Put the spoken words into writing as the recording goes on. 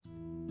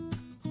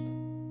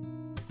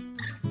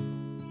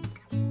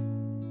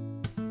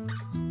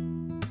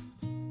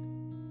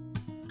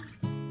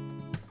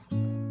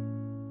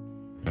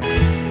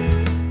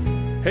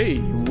Hey,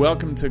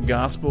 welcome to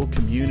Gospel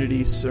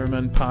Community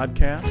Sermon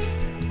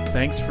Podcast.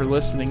 Thanks for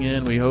listening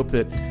in. We hope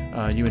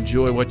that you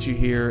enjoy what you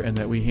hear and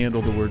that we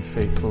handle the word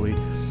faithfully.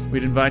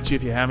 We'd invite you,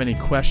 if you have any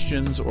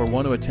questions or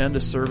want to attend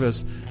a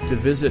service, to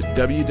visit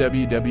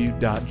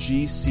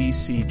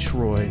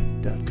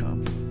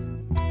www.gcctroy.com.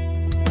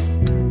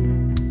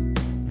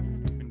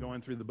 We've been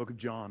going through the book of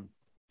John.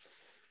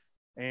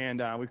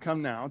 And we've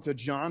come now to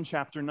John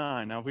chapter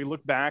 9. Now, if we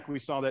look back, we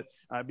saw that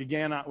it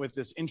began out with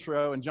this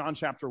intro in John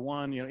chapter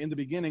 1. In the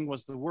beginning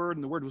was the Word,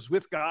 and the Word was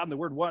with God, and the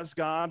Word was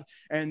God.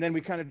 And then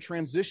we kind of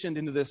transitioned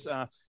into this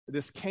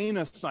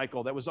Cana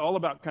cycle that was all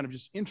about kind of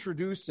just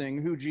introducing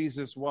who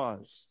Jesus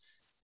was.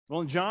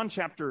 Well, in John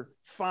chapter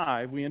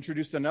 5, we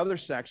introduced another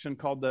section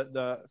called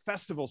the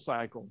festival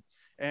cycle.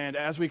 And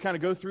as we kind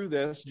of go through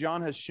this,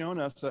 John has shown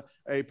us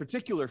a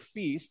particular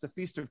feast, the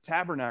Feast of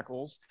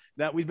Tabernacles,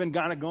 that we've been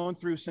kind of going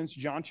through since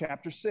John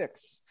chapter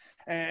 6.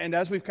 And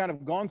as we've kind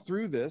of gone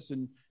through this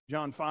in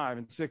John 5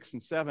 and 6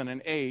 and 7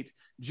 and 8,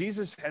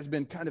 Jesus has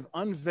been kind of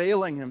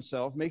unveiling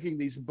himself, making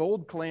these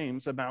bold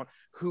claims about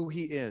who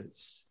he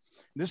is.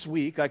 This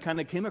week, I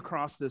kind of came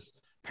across this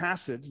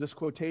passage, this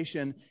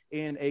quotation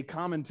in a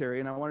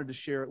commentary, and I wanted to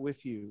share it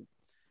with you.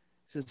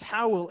 It says,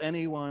 "How will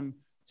anyone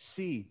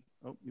see?"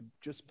 Oh, you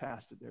just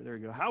passed it there. There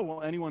you go. How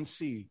will anyone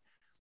see?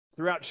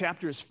 Throughout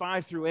chapters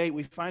 5 through 8,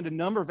 we find a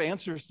number of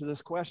answers to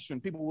this question.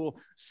 People will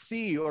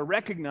see or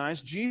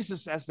recognize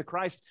Jesus as the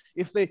Christ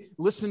if they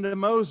listen to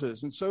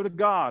Moses, and so to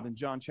God in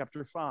John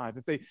chapter 5.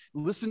 If they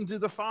listen to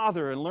the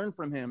Father and learn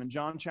from him in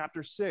John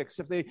chapter 6.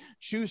 If they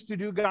choose to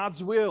do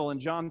God's will in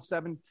John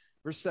 7,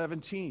 verse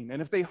 17.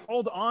 And if they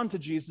hold on to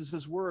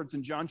Jesus' words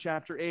in John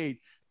chapter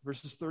 8,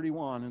 verses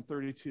 31 and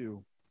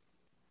 32.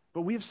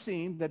 But we have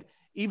seen that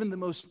even the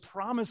most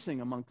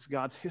promising amongst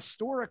God's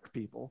historic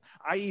people,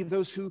 i.e.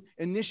 those who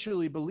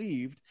initially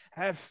believed,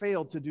 have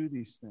failed to do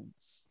these things.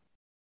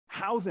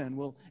 How then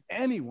will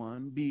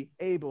anyone be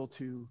able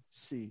to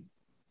see?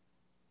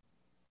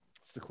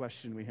 It's the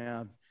question we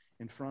have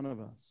in front of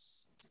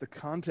us. It's the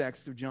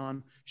context of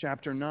John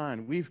chapter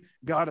 9. We've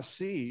got to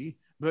see,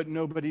 but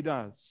nobody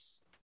does.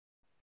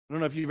 I don't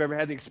know if you've ever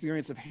had the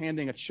experience of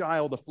handing a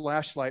child a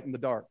flashlight in the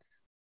dark.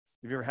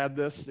 Have you ever had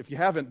this? If you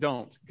haven't,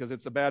 don't, because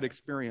it's a bad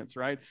experience,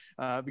 right?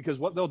 Because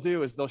what they'll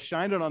do is they'll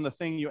shine it on the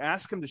thing you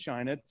ask them to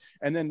shine it,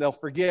 and then they'll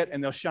forget,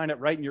 and they'll shine it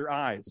right in your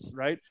eyes,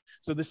 right?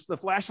 So the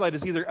flashlight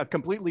is either a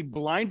completely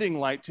blinding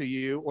light to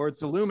you, or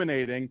it's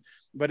illuminating,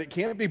 but it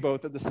can't be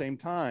both at the same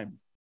time.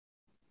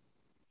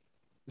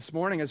 This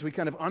morning, as we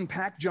kind of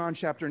unpack John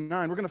chapter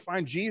 9, we're going to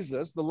find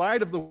Jesus, the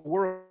light of the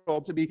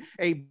world, to be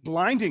a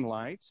blinding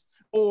light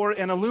or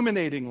an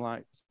illuminating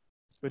light.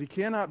 But he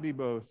cannot be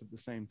both at the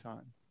same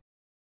time.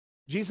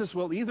 Jesus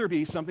will either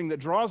be something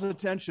that draws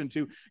attention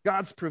to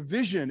God's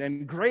provision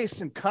and grace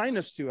and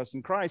kindness to us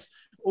in Christ,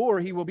 or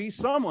he will be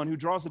someone who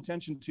draws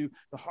attention to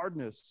the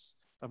hardness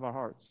of our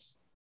hearts.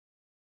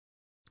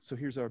 So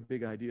here's our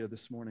big idea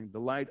this morning.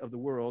 The light of the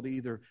world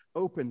either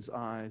opens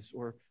eyes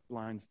or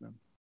blinds them.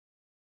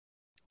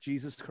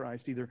 Jesus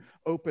Christ either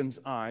opens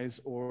eyes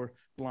or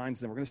blinds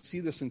them. We're going to see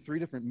this in three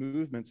different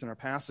movements in our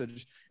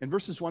passage. In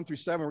verses 1 through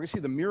 7, we're going to see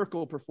the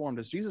miracle performed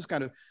as Jesus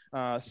kind of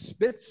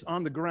spits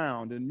on the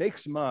ground and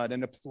makes mud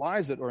and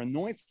applies it or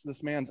anoints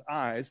this man's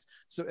eyes,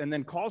 and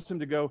then calls him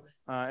to go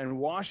and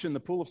wash in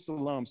the pool of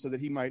Siloam so that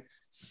he might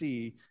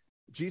see.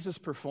 Jesus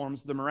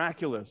performs the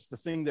miraculous, the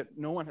thing that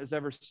no one has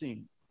ever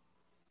seen.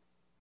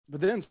 But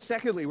then,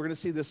 secondly, we're going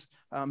to see this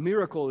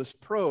miracle is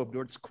probed,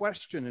 or it's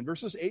questioned. In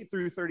verses 8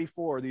 through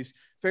 34, these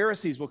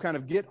Pharisees will kind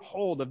of get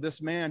hold of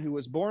this man who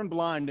was born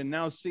blind and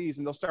now sees,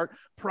 and they'll start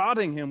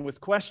prodding him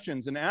with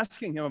questions and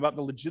asking him about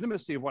the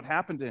legitimacy of what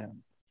happened to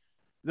him.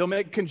 They'll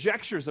make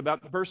conjectures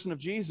about the person of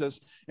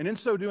Jesus, and in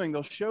so doing,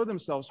 they'll show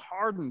themselves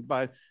hardened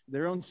by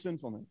their own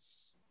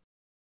sinfulness.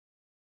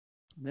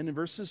 And then in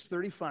verses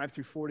 35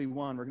 through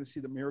 41, we're going to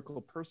see the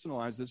miracle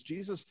personalized as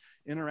Jesus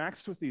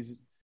interacts with these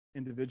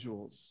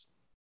individuals.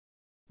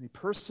 He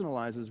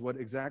personalizes what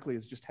exactly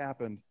has just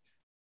happened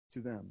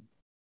to them.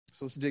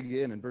 So let's dig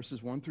in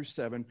verses 1 through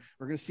 7.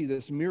 We're going to see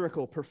this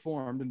miracle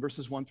performed in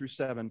verses 1 through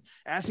 7.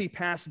 As he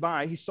passed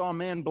by, he saw a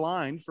man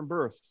blind from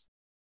birth.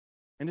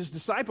 And his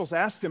disciples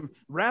asked him,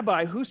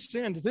 "Rabbi, who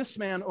sinned, this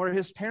man or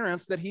his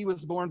parents, that he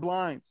was born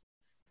blind?"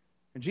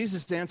 And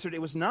Jesus answered,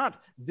 "It was not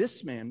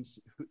this man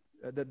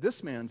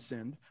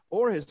sinned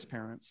or his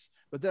parents,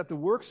 but that the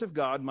works of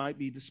God might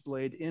be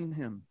displayed in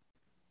him.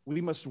 We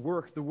must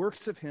work the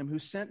works of him who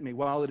sent me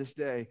while it is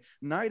day.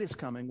 Night is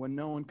coming when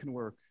no one can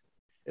work.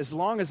 As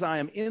long as I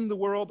am in the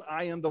world,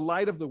 I am the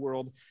light of the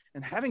world."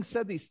 And having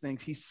said these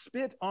things, he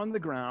spit on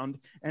the ground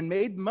and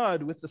made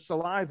mud with the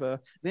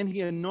saliva. Then he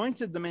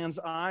anointed the man's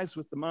eyes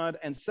with the mud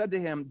and said to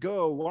him,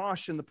 "Go,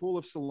 wash in the pool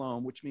of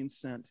Siloam," which means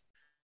sent.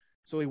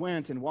 So he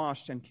went and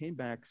washed and came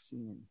back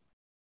seeing.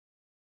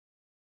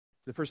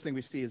 The first thing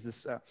we see is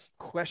this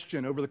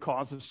question over the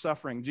cause of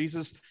suffering.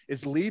 Jesus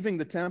is leaving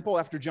the temple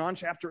after John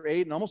chapter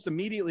 8, and almost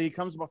immediately he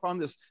comes upon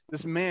this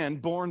man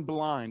born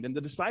blind. And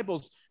the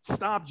disciples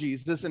stop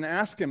Jesus and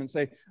ask him and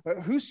say,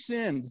 "Who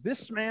sinned,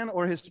 this man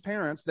or his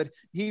parents, that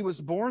he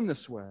was born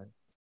this way?"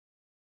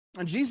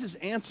 And Jesus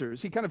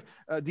answers. He kind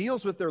of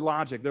deals with their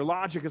logic. Their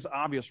logic is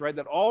obvious, right?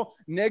 That all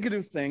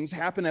negative things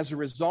happen as a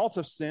result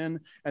of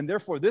sin, and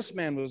therefore this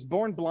man was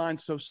born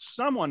blind, so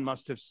someone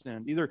must have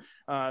sinned. Either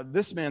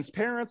this man's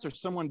parents or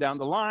someone down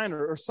the line,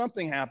 or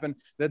something happened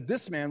that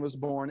this man was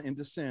born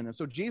into sin. And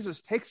so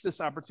Jesus takes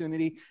this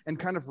opportunity and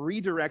kind of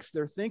redirects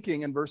their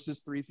thinking in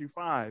verses 3 through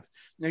 5.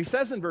 Now he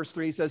says in verse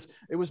 3, he says,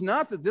 it was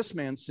not that this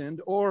man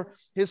sinned or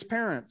his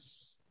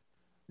parents.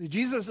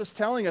 Jesus is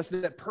telling us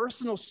that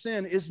personal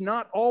sin is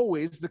not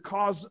always the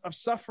cause of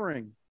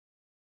suffering.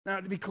 Now,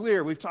 to be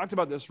clear, we've talked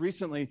about this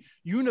recently.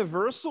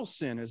 Universal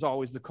sin is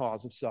always the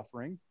cause of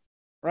suffering,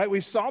 right? We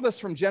saw this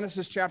from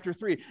Genesis chapter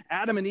 3.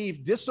 Adam and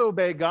Eve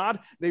disobey God.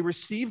 They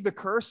receive the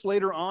curse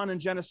later on in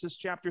Genesis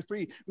chapter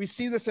 3. We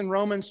see this in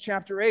Romans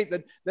chapter 8,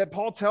 that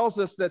Paul tells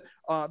us that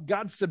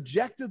God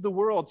subjected the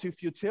world to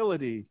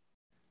futility.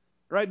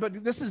 Right?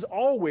 But this is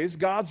always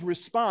God's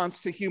response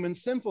to human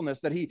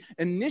sinfulness, that he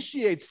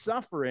initiates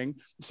suffering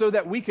so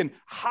that we can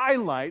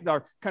highlight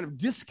our kind of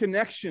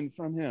disconnection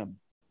from him.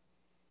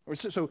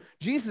 So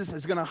Jesus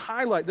is going to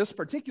highlight this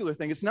particular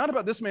thing. It's not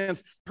about this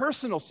man's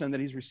personal sin that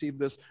he's received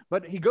this,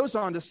 but he goes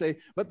on to say,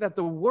 but that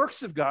the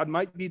works of God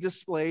might be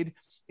displayed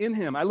in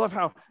him. I love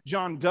how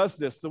John does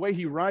this, the way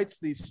he writes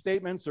these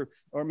statements,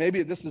 or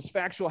maybe this is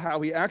factual how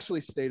he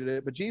actually stated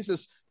it, but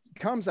Jesus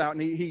comes out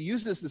and he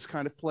uses this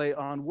kind of play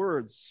on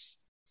words.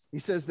 He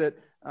says that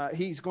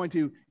he's going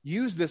to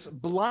use this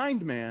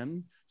blind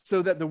man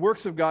so that the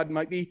works of God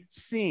might be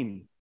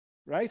seen,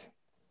 right?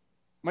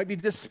 Might be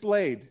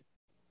displayed.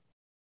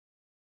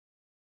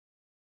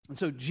 And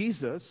so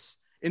Jesus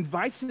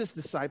invites his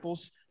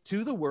disciples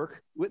to the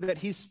work that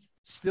he's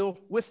still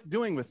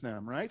doing with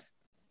them, right?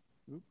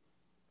 Oop.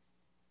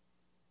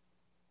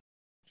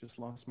 Just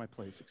lost my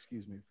place.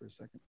 Excuse me for a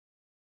second.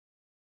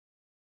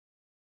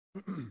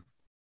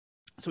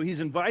 So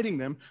he's inviting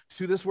them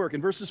to this work.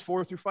 In verses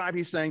 4 through 5,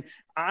 he's saying,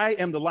 I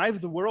am the light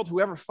of the world.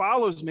 Whoever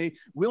follows me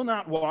will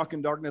not walk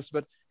in darkness,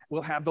 but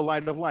will have the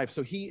light of life.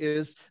 So he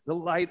is the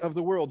light of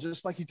the world,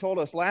 just like he told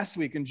us last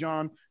week in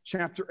John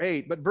chapter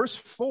 8. But verse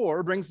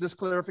 4 brings this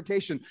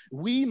clarification.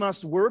 We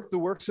must work the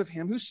works of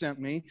him who sent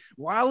me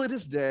while it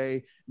is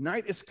day.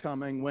 Night is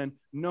coming when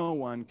no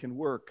one can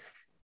work.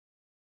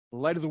 The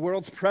light of the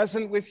world's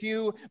present with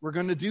you. We're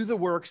going to do the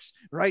works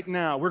right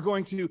now. We're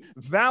going to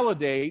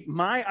validate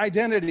my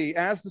identity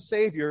as the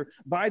Savior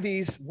by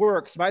these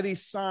works, by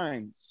these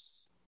signs.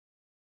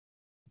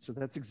 So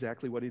that's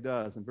exactly what he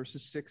does. In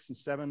verses 6 and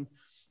 7,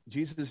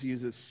 Jesus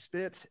uses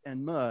spit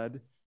and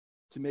mud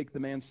to make the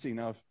man see.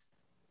 Now, if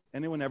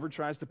anyone ever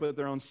tries to put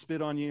their own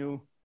spit on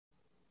you,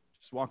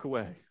 just walk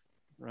away,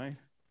 right?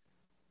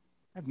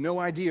 I have no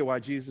idea why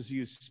Jesus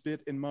used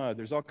spit and mud.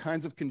 There's all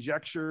kinds of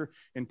conjecture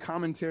and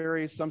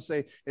commentary. Some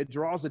say it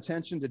draws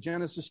attention to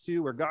Genesis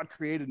 2, where God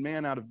created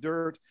man out of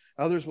dirt.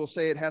 Others will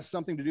say it has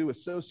something to do with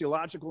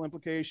sociological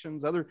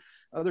implications. Other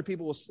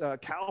people,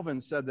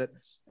 Calvin said that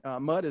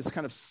mud is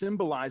kind of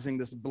symbolizing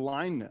this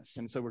blindness.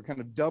 And so we're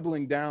kind of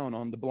doubling down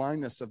on the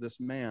blindness of this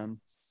man.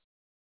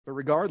 But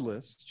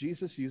regardless,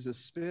 Jesus uses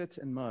spit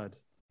and mud.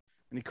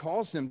 And he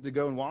calls him to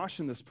go and wash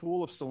in this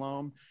pool of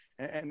Siloam.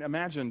 And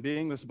imagine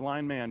being this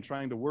blind man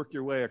trying to work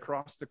your way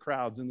across the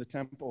crowds in the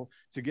temple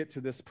to get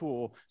to this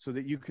pool so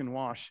that you can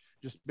wash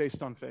just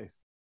based on faith.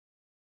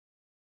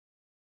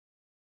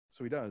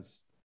 So he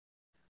does.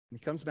 And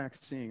he comes back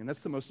seeing. And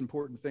that's the most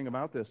important thing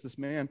about this. This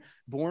man,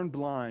 born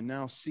blind,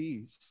 now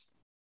sees.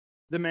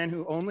 The man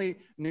who only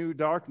knew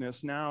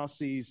darkness now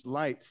sees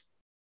light.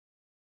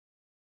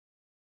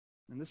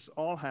 And this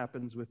all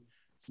happens with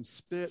some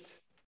spit,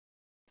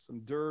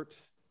 some dirt,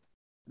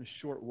 and a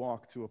short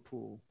walk to a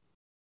pool.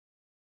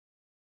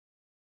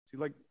 See,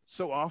 like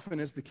so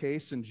often is the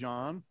case in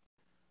John,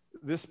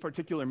 this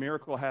particular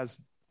miracle has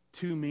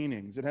two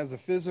meanings. It has a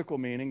physical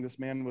meaning. This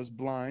man was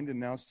blind and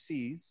now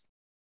sees.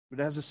 But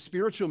it has a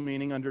spiritual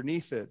meaning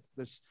underneath it.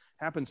 This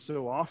happens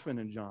so often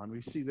in John.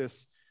 We see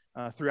this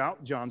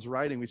throughout John's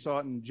writing. We saw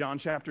it in John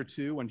chapter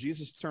 2 when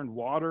Jesus turned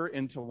water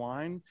into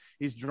wine.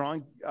 He's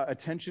drawing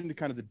attention to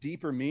kind of the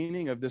deeper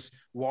meaning of this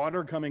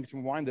water coming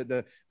from wine, that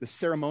the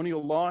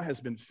ceremonial law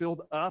has been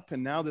filled up,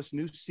 and now this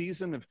new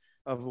season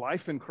of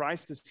life in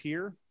Christ is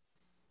here.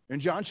 In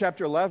John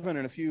chapter 11,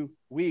 in a few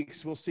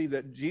weeks, we'll see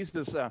that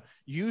Jesus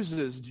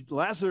uses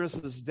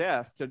Lazarus'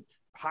 death to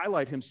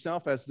highlight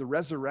himself as the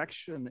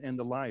resurrection and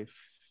the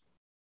life.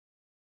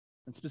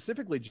 And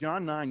specifically,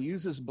 John 9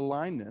 uses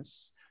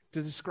blindness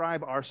to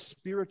describe our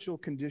spiritual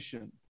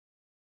condition.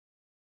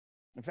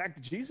 In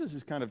fact, Jesus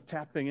is kind of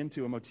tapping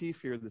into a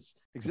motif here that's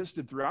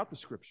existed throughout the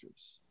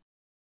scriptures.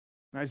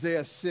 In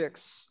Isaiah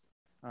 6,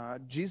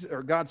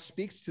 God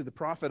speaks to the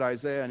prophet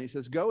Isaiah, and he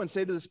says, go and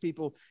say to this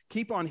people,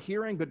 keep on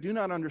hearing, but do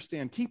not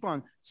understand. Keep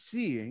on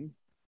seeing,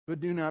 but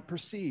do not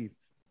perceive.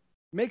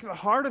 Make the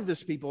heart of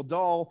this people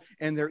dull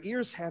and their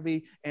ears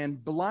heavy,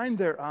 and blind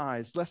their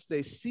eyes, lest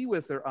they see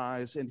with their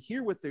eyes and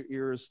hear with their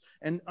ears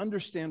and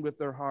understand with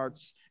their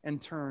hearts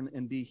and turn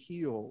and be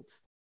healed.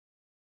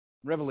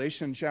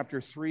 Revelation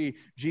chapter 3,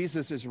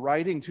 Jesus is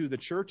writing to the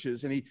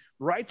churches, and he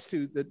writes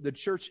to the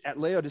church at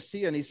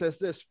Laodicea, and he says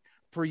this,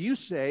 For you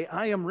say,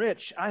 I am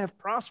rich, I have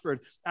prospered,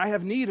 I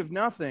have need of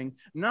nothing,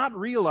 not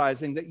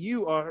realizing that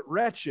you are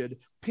wretched,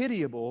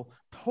 pitiable,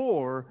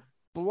 poor,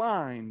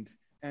 blind,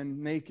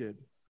 and naked.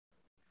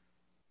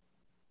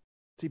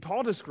 See,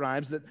 Paul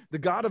describes that the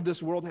God of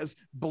this world has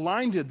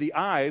blinded the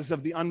eyes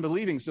of the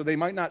unbelieving so they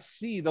might not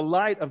see the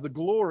light of the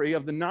glory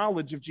of the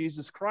knowledge of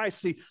Jesus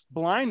Christ. See,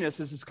 blindness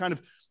is this kind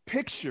of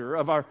picture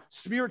of our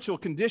spiritual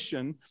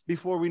condition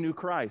before we knew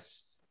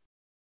Christ.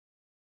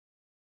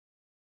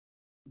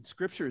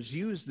 Scriptures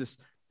use this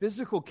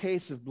physical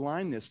case of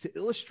blindness to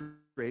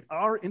illustrate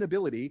our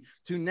inability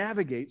to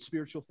navigate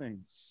spiritual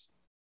things.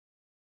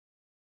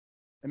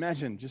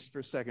 Imagine, just for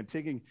a second,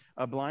 taking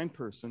a blind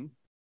person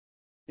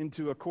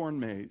into a corn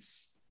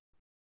maze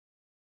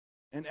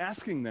and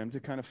asking them to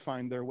kind of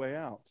find their way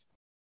out.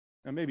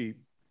 Now, maybe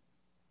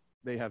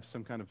they have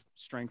some kind of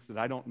strength that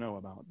I don't know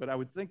about, but I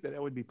would think that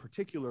would be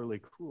particularly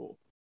cruel.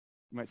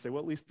 You might say,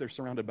 well, at least they're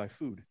surrounded by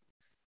food.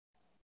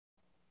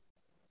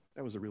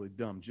 That was a really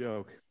dumb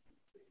joke.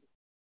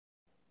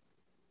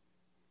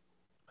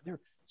 They're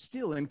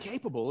still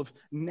incapable of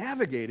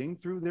navigating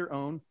through their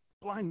own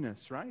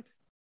blindness, right?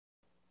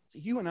 So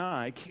you and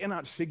I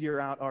cannot figure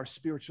out our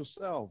spiritual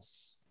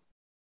selves.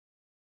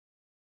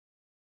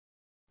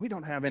 We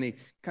don't have any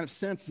kind of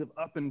sense of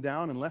up and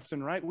down and left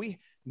and right. We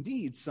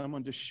need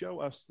someone to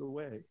show us the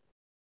way.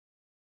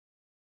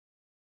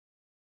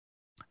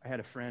 I had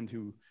a friend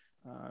who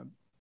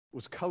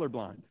was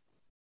colorblind,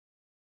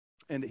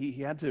 and he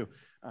had to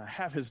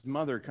have his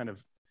mother kind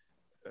of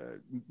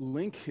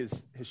link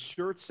his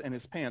shirts and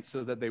his pants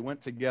so that they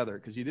went together,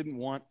 because you didn't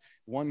want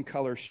one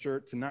color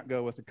shirt to not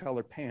go with the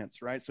color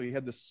pants, right? So he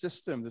had this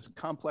system, this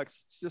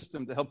complex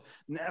system to help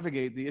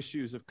navigate the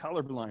issues of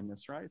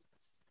colorblindness, right?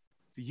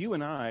 You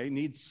and I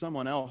need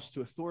someone else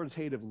to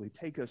authoritatively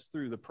take us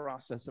through the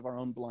process of our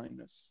own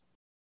blindness.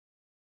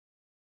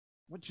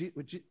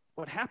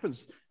 What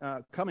happens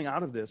coming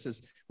out of this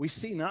is we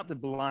see not the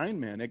blind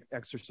men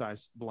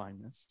exercise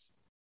blindness.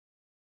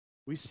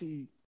 We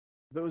see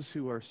those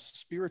who are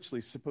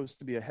spiritually supposed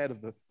to be ahead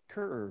of the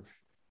curve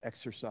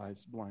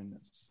exercise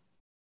blindness.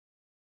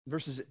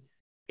 Verses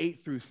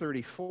 8 through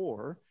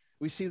 34,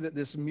 we see that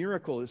this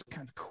miracle is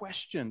kind of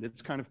questioned.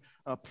 It's kind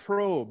of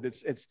probed.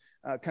 It's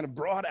kind of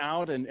brought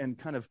out and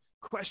kind of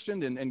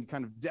questioned and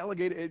kind of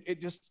delegated.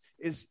 It just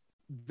is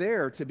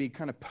there to be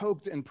kind of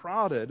poked and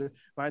prodded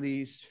by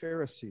these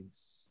Pharisees.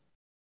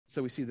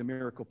 So we see the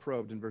miracle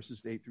probed in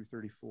verses 8 through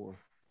 34.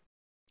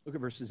 Look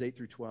at verses 8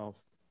 through 12.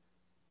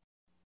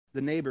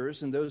 The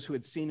neighbors and those who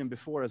had seen him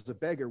before as a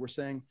beggar were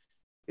saying,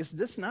 "Is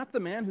this not the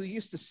man who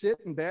used to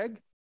sit and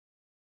beg?"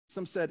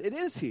 Some said, "It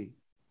is he."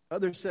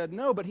 Others said,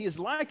 "No, but he is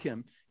like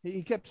him."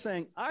 He kept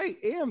saying, "I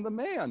am the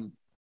man."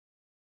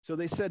 So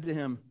they said to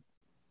him,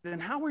 "Then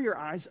how were your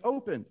eyes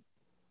opened?"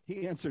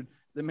 He answered,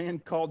 "The man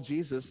called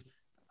Jesus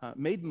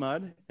made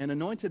mud and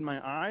anointed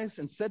my eyes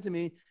and said to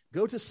me,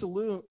 'Go to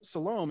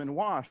Siloam and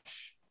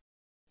wash.'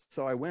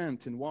 So I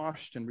went and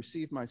washed and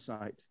received my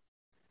sight."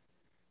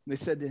 And they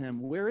said to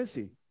him, "Where is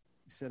he?"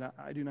 He said,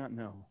 I do not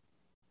know."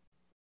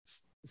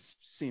 This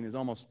scene is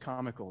almost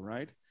comical,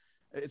 right?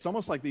 It's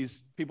almost like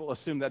these people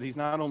assume that he's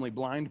not only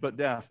blind but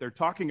deaf. They're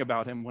talking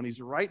about him when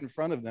he's right in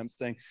front of them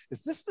saying,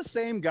 "Is this the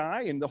same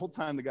guy?" And the whole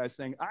time the guy's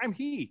saying, I'm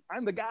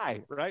the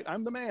guy, right?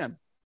 I'm the man.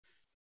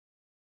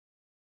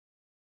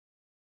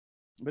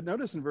 But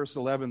notice in verse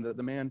 11 that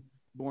the man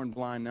born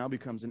blind now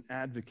becomes an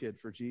advocate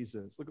for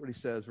Jesus. Look at what he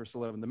says, verse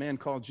 11. "The man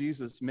called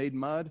Jesus made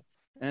mud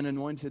and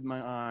anointed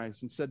my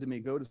eyes and said to me,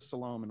 'Go to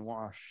Siloam and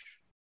wash.'"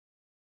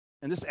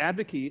 And this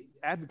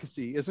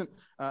advocacy isn't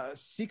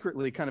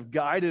secretly kind of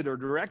guided or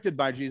directed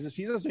by Jesus.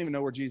 He doesn't even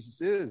know where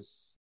Jesus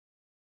is.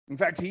 In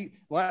fact,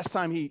 last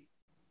time he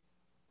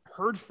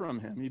heard from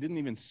him, he didn't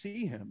even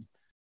see him.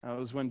 It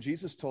was when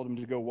Jesus told him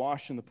to go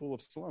wash in the pool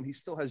of Siloam. He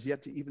still has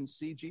yet to even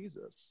see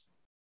Jesus.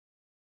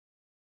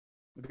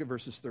 Look at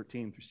verses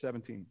 13 through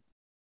 17.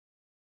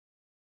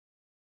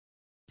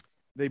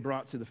 They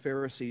brought to the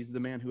Pharisees the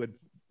man who had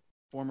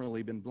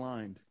formerly been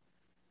blind.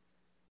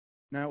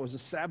 Now it was a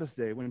Sabbath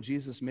day when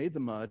Jesus made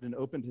the mud and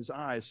opened his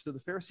eyes. So the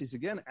Pharisees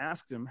again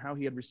asked him how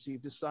he had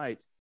received his sight.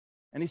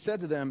 And he said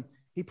to them,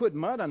 "He put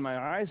mud on my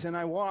eyes, and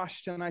I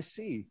washed, and I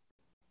see."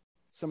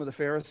 Some of the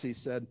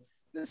Pharisees said,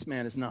 "This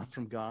man is not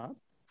from God,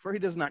 for he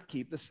does not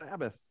keep the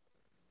Sabbath."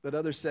 But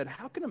others said,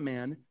 "How can a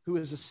man who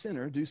is a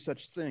sinner do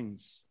such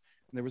things?"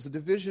 And there was a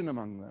division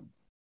among them.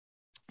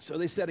 So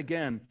they said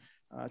again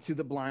to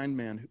the blind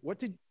man, What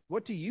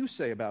do you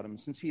say about him,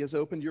 since he has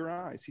opened your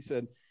eyes?" He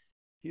said,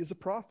 "He is a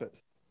prophet."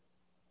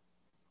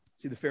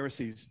 See, the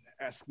Pharisees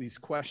ask these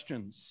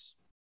questions.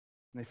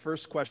 And the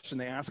first question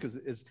they ask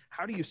is,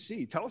 "How do you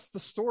see? Tell us the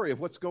story of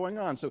what's going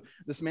on." So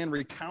this man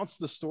recounts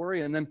the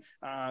story, and then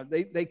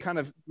they kind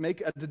of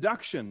make a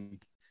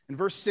deduction. In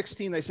verse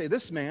 16, they say,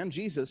 "This man,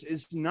 Jesus,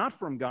 is not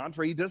from God,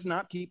 for he does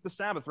not keep the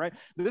Sabbath," right?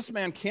 This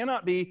man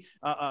cannot be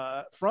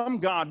from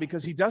God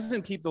because he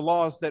doesn't keep the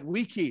laws that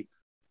we keep.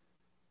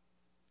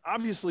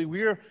 Obviously,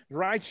 we're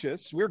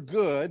righteous, we're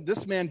good.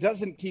 This man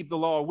doesn't keep the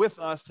law with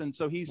us, and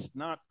so he's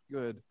not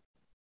good.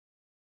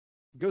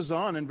 It goes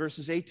on in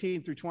verses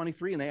 18 through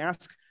 23, and they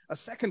ask a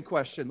second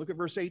question. Look at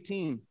verse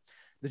 18.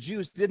 The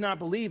Jews did not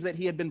believe that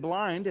he had been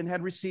blind and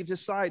had received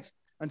his sight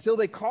until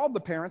they called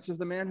the parents of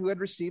the man who had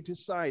received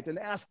his sight and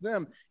asked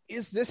them,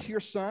 "Is this your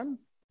son,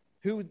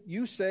 who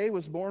you say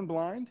was born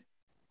blind?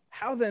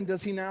 How then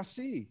does he now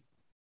see?"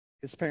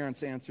 His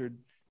parents answered,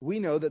 "We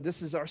know that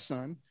this is our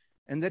son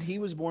and that he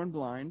was born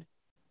blind,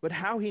 but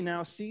how he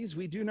now sees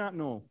we do not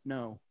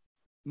know,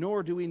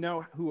 nor do we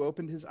know who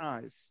opened his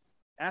eyes.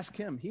 Ask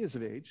him, he is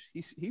of age.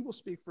 He will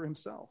speak for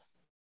himself."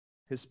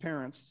 His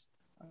parents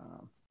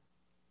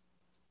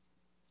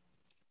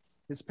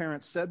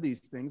said these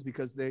things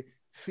because they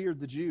feared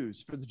the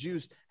Jews. For the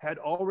Jews had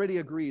already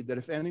agreed that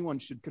if anyone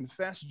should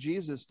confess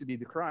Jesus to be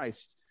the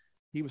Christ,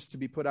 he was to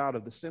be put out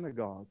of the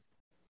synagogue.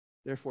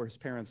 Therefore, his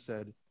parents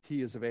said,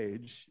 "He is of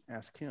age.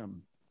 Ask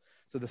him."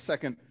 So the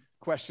second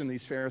question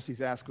these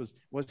Pharisees asked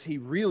was he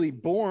really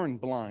born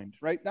blind,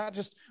 right? Not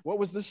just what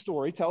was the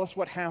story, tell us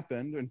what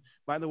happened. And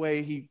by the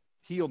way, he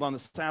healed on the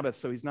Sabbath,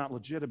 so he's not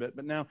legitimate.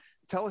 But now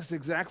tell us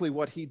exactly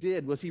what he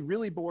did. Was he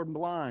really born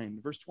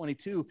blind? Verse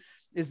 22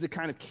 is the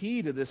kind of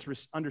key to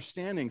this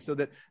understanding, so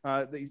that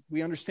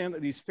we understand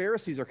that these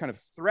Pharisees are kind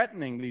of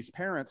threatening these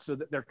parents so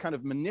that they're kind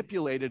of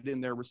manipulated in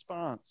their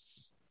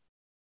response.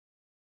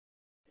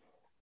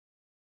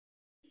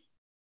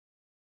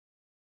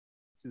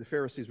 See, the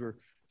Pharisees were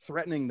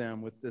threatening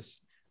them with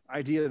this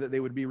idea that they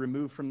would be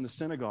removed from the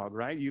synagogue,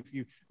 right? If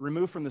you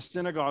remove from the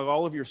synagogue,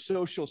 all of your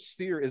social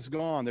sphere is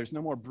gone. There's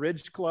no more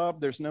bridge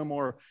club. There's no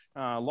more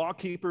law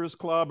keepers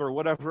club or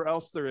whatever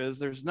else there is.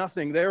 There's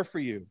nothing there for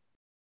you.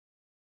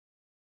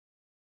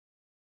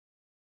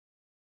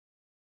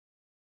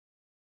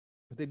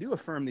 But they do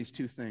affirm these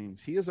two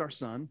things. He is our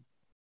son.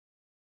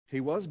 He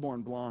was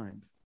born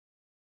blind.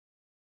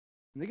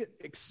 And they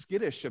get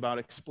skittish about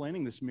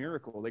explaining this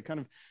miracle. They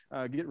kind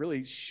of get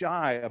really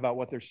shy about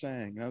what they're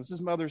saying. Now, this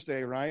is Mother's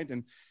Day, right?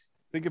 And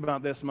think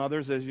about this,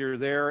 mothers, as you're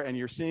there and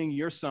you're seeing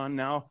your son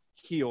now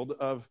healed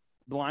of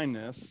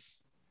blindness.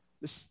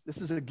 This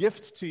is a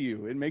gift to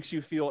you. It makes you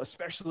feel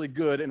especially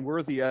good and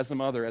worthy as a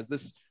mother, as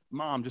this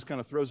mom just kind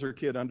of throws her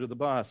kid under the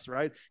bus,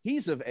 right?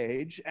 He's of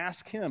age.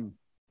 Ask him.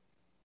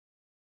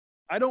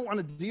 I don't want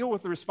to deal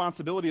with the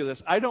responsibility of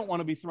this. I don't want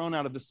to be thrown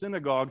out of the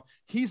synagogue.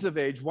 He's of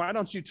age. Why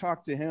don't you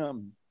talk to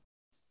him?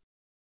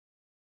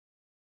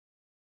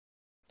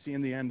 See,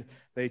 in the end,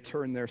 they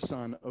turn their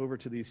son over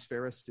to these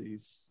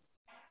Pharisees.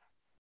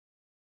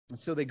 And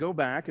so they go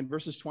back in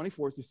verses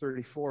 24 through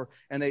 34,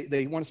 and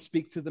they want to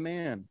speak to the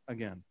man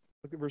again.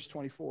 Look at verse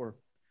 24.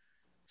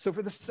 So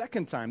for the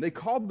second time, they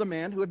called the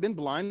man who had been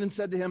blind and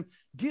said to him,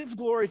 "Give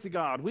glory to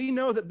God. We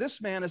know that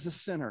this man is a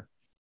sinner."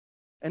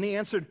 And he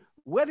answered,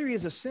 "Whether he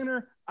is a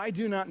sinner, I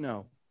do not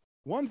know.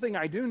 One thing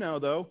I do know,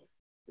 though,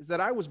 is that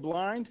I was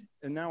blind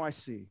and now I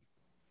see."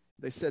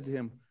 They said to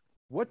him,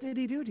 "What did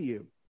he do to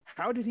you?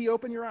 How did he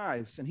open your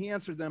eyes?" And he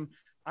answered them,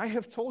 "I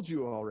have told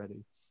you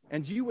already,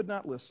 and you would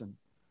not listen.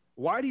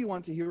 Why do you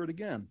want to hear it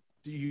again?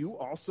 Do you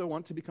also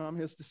want to become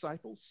his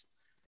disciples?"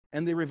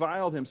 And they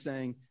reviled him,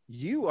 saying,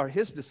 "You are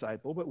his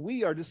disciple, but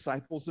we are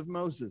disciples of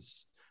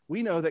Moses.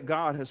 We know that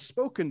God has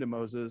spoken to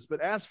Moses, but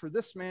as for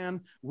this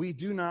man, we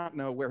do not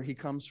know where he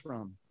comes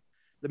from."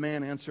 The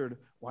man answered,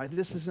 "Why,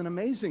 this is an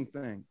amazing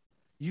thing.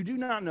 You do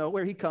not know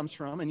where he comes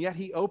from, and yet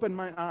he opened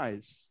my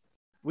eyes.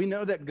 We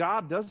know that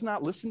God does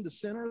not listen to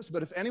sinners,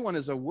 but if anyone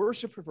is a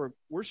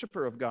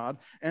worshiper of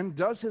God and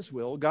does his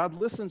will, God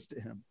listens to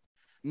him.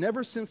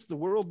 Never since the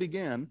world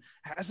began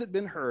has it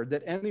been heard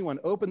that anyone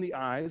opened the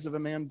eyes of a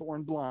man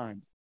born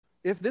blind.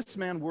 If this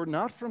man were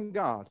not from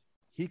God,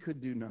 he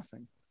could do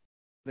nothing."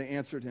 They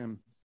answered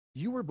him,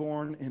 "You were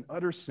born in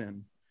utter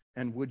sin,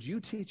 and would you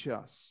teach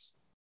us?"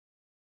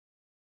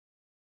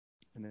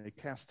 And they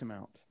cast him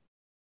out.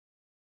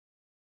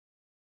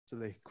 So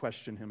they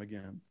question him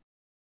again.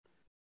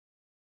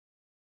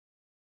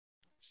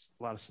 Just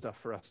a lot of stuff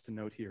for us to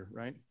note here,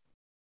 right?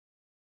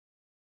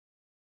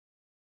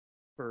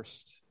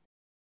 First,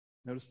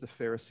 notice the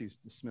Pharisees'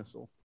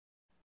 dismissal.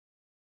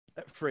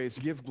 That phrase,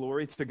 "give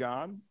glory to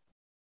God,"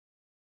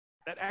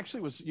 that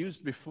actually was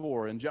used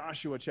before in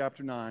Joshua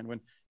chapter 9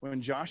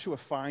 when Joshua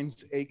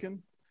finds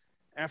Achan.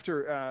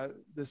 After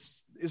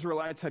the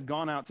Israelites had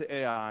gone out to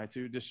Ai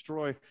to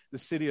destroy the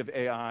city of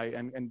Ai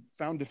and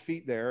found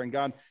defeat there, and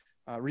God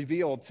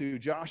revealed to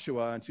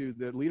Joshua and to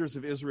the leaders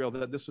of Israel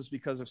that this was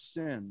because of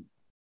sin.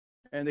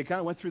 And they kind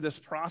of went through this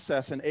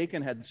process, and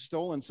Achan had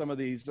stolen some of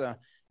these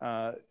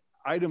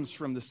items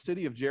from the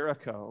city of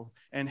Jericho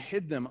and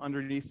hid them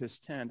underneath his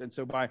tent. And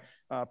so by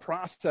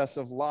process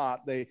of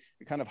Lot, they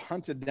kind of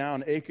hunted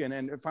down Achan.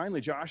 And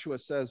finally, Joshua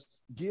says,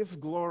 "Give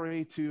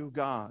glory to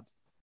God."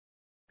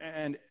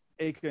 And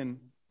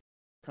Achan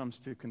comes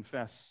to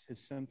confess his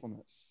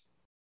sinfulness.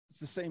 It's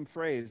the same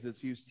phrase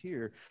that's used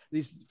here.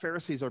 These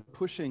Pharisees are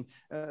pushing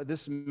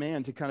this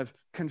man to kind of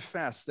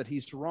confess that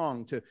he's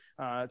wrong, to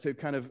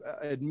kind of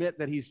admit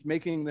that he's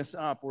making this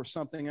up or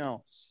something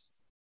else.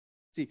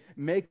 See,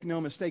 make no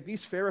mistake,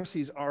 these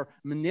Pharisees are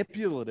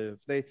manipulative.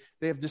 They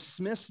have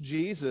dismissed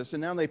Jesus,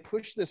 and now they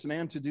push this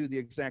man to do the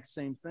exact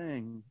same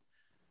thing.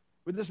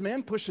 But this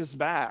man pushes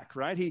back,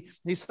 right?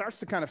 He starts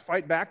to kind of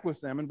fight back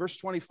with them. In verse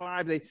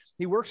 25,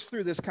 he works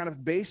through this kind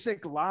of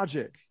basic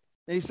logic.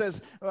 And he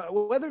says,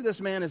 whether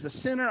this man is a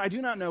sinner, I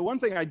do not know. One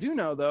thing I do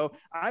know, though,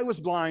 I was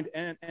blind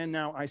and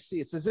now I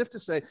see. It's as if to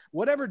say,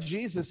 whatever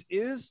Jesus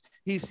is,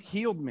 he's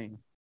healed me.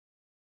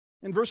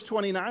 In verse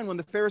 29, when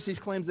the Pharisees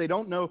claim they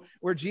don't know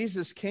where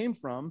Jesus came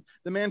from,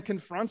 the man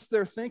confronts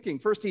their thinking.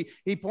 First,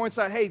 he points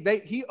out, hey,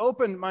 he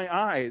opened my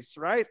eyes,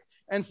 right?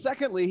 And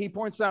secondly, he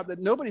points out that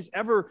nobody's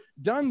ever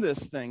done this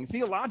thing.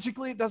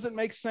 Theologically, it doesn't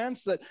make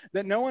sense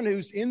that no one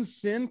who's in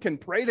sin can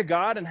pray to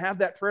God and have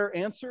that prayer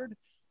answered.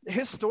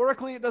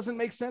 Historically, it doesn't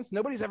make sense.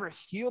 Nobody's ever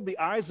healed the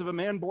eyes of a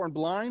man born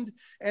blind.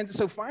 And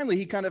so finally,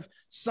 he kind of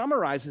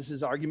summarizes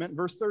his argument. In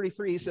verse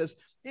 33, he says,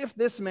 if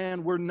this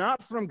man were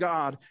not from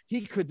God,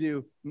 he could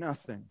do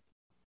nothing.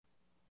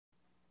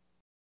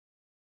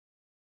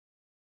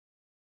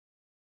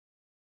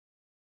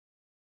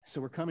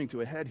 So we're coming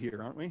to a head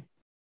here, aren't we?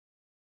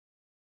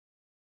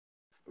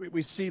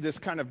 We see this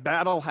kind of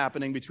battle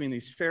happening between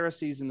these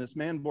Pharisees and this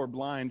man born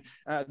blind.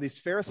 These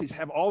Pharisees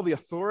have all the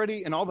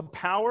authority and all the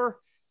power.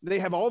 They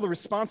have all the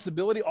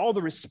responsibility, all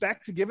the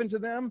respect given to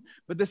them,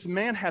 but this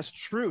man has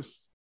truth.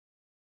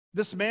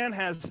 This man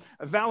has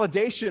a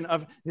validation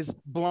of his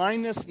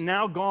blindness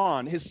now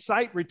gone, his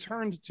sight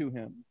returned to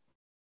him.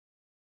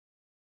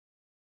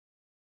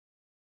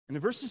 And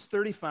in verses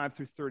 35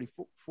 through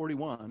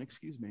 41,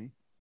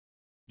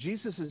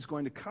 Jesus is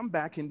going to come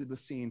back into the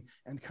scene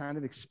and kind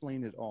of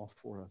explain it all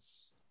for us.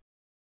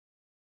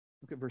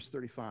 Look at verse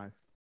 35.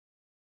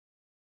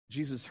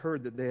 Jesus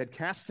heard that they had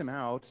cast him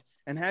out,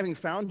 and having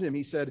found him,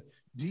 he said,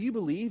 do you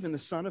believe in the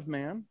Son of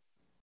Man?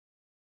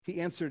 He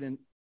answered,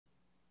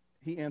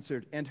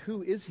 and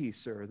who is he,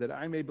 sir, that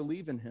I may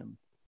believe in him?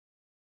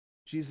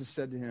 Jesus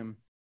said to him,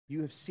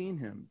 you have seen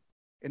him,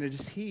 and it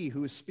is he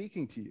who is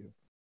speaking to you.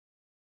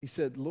 He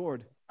said,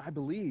 Lord, I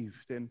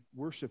believed and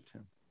worshiped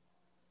him.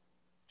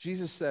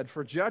 Jesus said,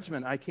 for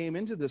judgment I came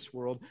into this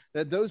world,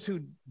 that those who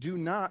do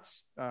not,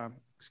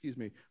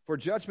 for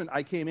judgment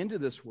I came into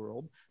this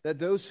world, that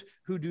those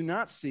who do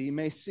not see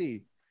may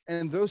see,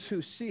 and those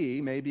who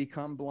see may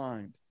become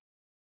blind.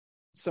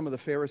 Some of the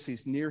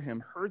Pharisees near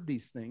him heard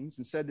these things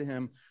and said to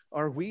him,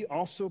 are we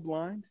also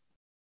blind?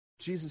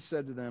 Jesus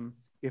said to them,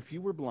 if you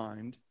were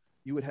blind,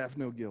 you would have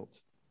no guilt.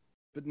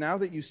 But now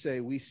that you say,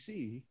 we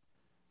see,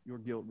 your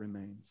guilt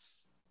remains.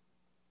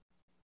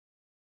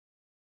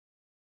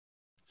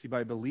 See,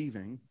 by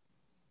believing,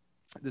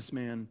 this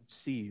man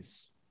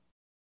sees.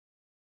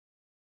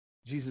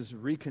 Jesus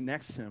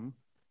reconnects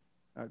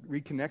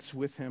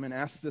with him and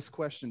asks this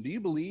question, do you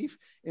believe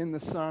in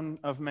the Son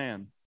of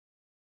Man?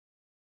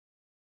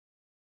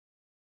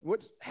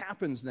 What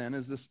happens then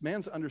is this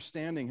man's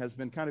understanding has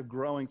been kind of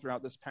growing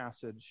throughout this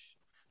passage.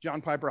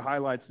 John Piper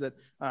highlights that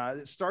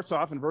it starts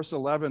off in verse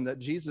 11 that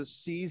Jesus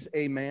sees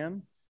a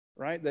man,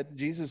 right? That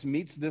Jesus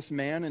meets this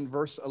man in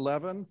verse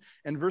 11.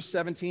 And verse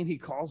 17, he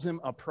calls him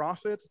a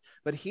prophet.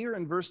 But here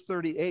in verse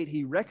 38,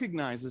 he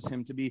recognizes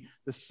him to be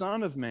the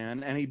Son of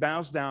Man, and he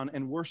bows down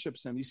and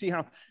worships him. You see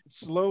how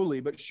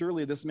slowly but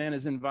surely this man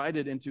is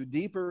invited into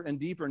deeper and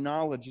deeper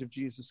knowledge of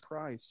Jesus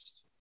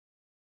Christ.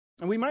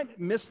 And we might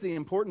miss the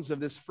importance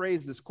of this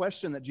phrase, this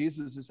question that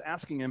Jesus is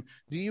asking him,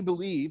 do you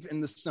believe in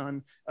the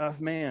Son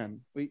of Man?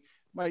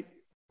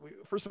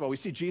 First of all, we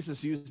see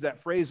Jesus use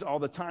that phrase all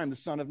the time, the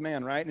Son of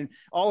Man, right? And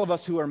all of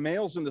us who are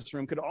males in this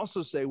room could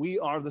also say we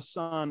are the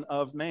Son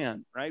of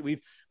Man, right?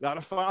 We've got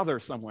a father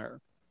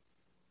somewhere.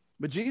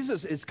 But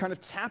Jesus is kind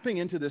of tapping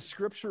into this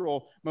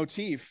scriptural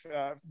motif,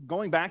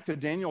 going back to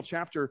Daniel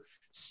chapter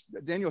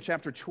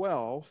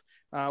 12,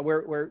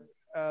 where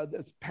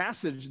the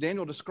passage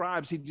Daniel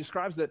describes, he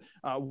describes that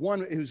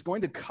one who's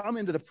going to come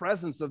into the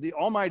presence of the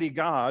Almighty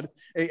God,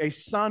 a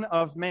Son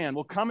of Man,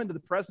 will come into the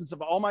presence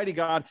of Almighty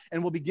God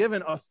and will be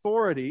given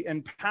authority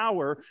and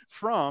power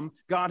from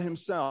God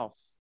himself.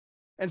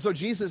 And so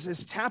Jesus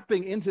is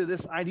tapping into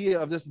this idea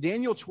of this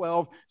Daniel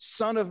 12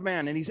 Son of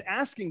Man, and he's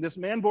asking this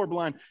man born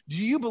blind,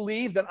 do you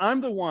believe that I'm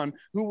the one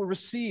who will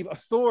receive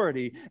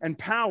authority and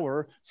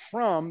power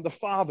from the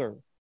Father?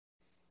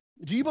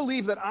 Do you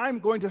believe that I'm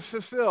going to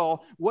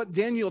fulfill what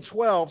Daniel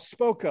 12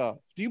 spoke of?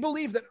 Do you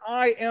believe that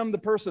I am the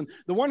person,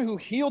 the one who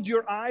healed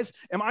your eyes?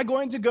 Am I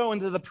going to go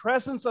into the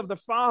presence of the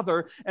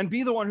Father and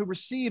be the one who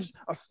receives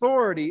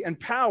authority and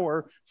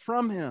power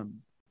from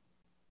him?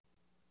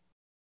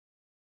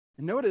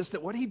 And notice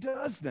that what he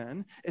does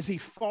then is he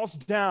falls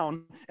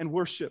down and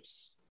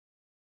worships.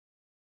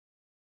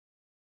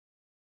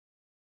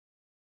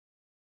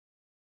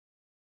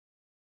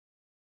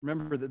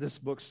 Remember that this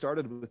book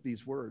started with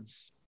these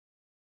words.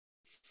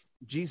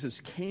 Jesus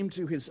came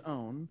to his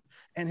own,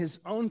 and his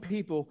own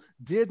people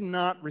did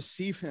not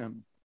receive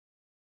him.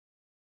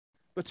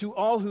 But to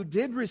all who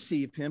did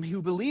receive him,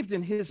 who believed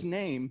in his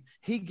name,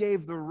 he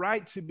gave the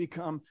right to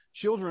become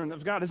children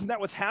of God. Isn't that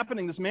what's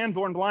happening? This man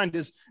born blind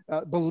is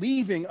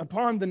believing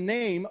upon the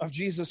name of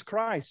Jesus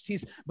Christ.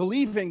 He's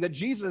believing that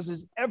Jesus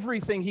is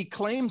everything he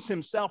claims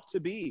himself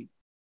to be.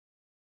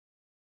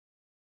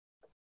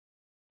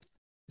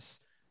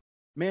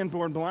 man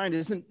born blind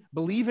isn't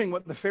believing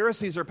what the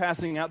Pharisees are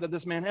passing out, that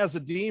this man has a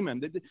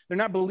demon. They're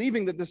not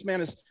believing that this man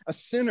is a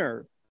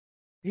sinner.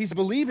 He's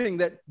believing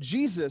that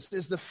Jesus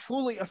is the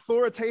fully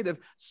authoritative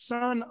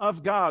Son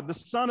of God, the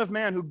Son of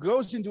Man who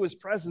goes into his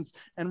presence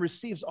and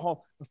receives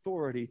all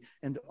authority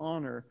and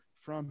honor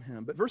from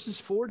him. But verses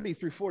 40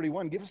 through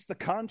 41 give us the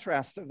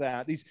contrast of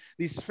that.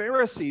 These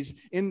Pharisees,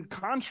 in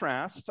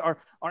contrast, are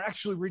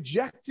actually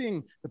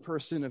rejecting the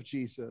person of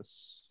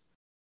Jesus.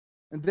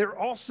 And they're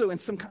also in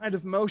some kind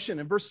of motion.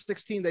 In verse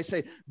 16, they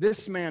say,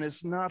 this man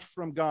is not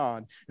from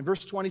God. In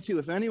verse 22,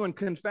 if anyone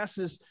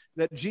confesses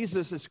that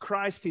Jesus is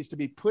Christ, he's to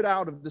be put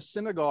out of the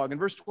synagogue. In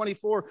verse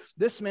 24,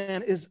 this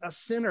man is a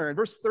sinner. In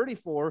verse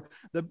 34,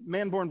 the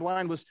man born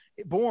blind was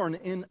born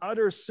in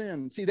utter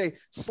sin. See, they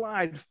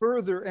slide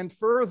further and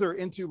further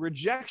into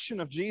rejection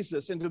of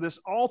Jesus, into this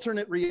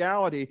alternate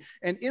reality.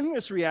 And in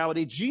this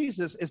reality,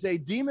 Jesus is a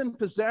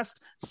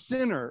demon-possessed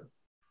sinner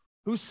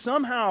who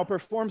somehow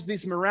performs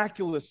these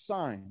miraculous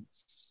signs.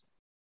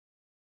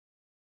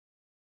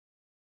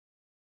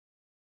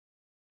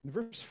 In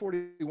verse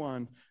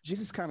 41,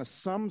 Jesus kind of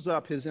sums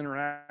up his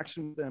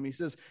interaction with them. He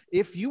says,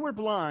 if you were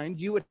blind,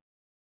 you would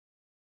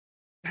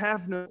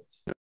have no,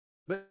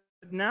 but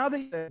now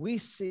that we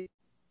see,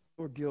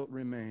 your guilt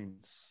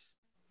remains.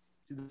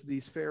 See,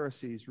 these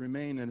Pharisees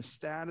remain in a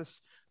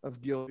status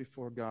of guilt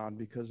before God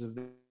because of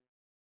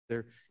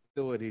their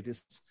ability to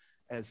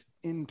as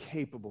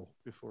incapable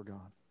before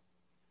God.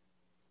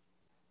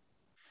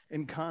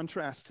 In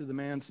contrast to the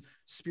man's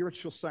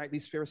spiritual sight,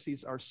 these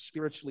Pharisees are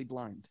spiritually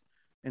blind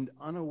and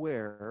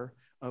unaware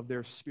of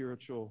their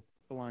spiritual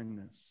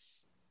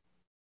blindness.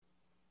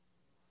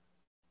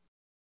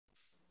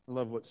 I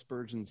love what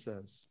Spurgeon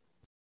says.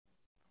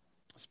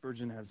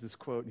 Spurgeon has this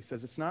quote. He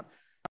says, it's not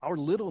our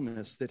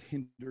littleness that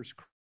hinders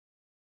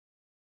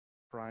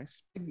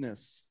Christ.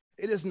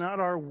 It is not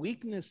our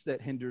weakness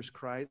that hinders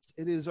Christ.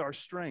 It is our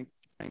strength.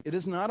 It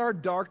is not our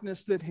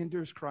darkness that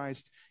hinders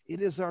Christ.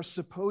 It is our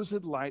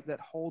supposed light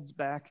that holds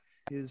back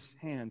his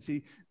hand.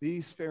 See,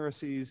 these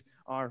Pharisees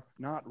are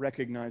not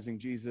recognizing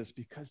Jesus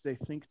because they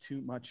think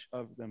too much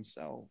of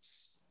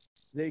themselves.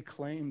 They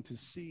claim to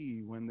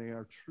see when they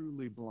are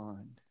truly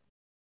blind.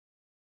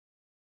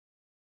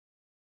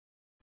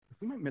 If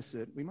we might miss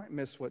it, we might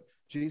miss what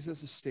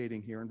Jesus is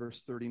stating here in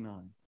verse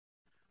 39.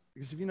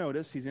 Because if you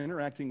notice, he's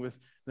interacting with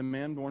the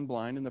man born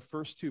blind in the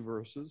first two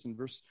verses, in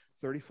verse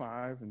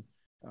 35 and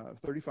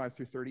 35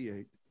 through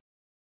 38.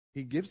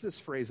 He gives this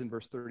phrase in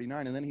verse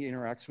 39, and then he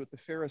interacts with the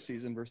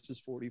Pharisees in verses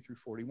 40 through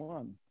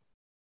 41.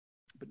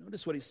 But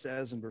notice what he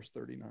says in verse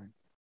 39.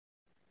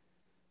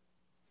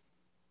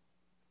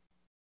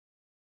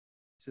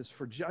 He says,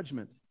 for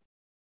judgment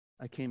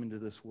I came into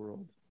this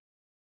world,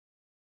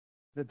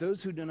 that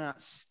those who do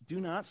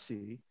not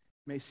see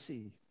may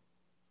see,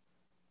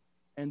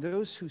 and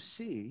those who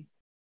see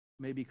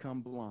may become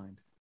blind.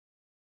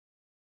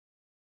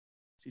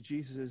 See,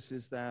 Jesus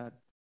is that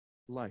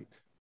light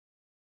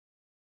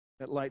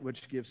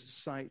which gives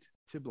sight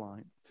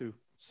to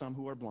some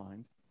who are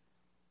blind,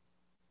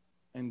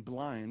 and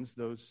blinds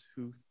those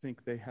who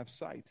think they have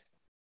sight.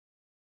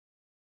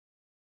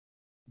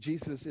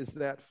 Jesus is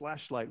that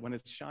flashlight. When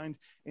it's shined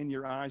in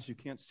your eyes, you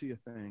can't see a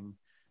thing,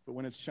 but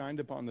when it's shined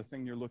upon the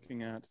thing you're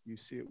looking at, you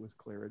see it with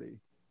clarity.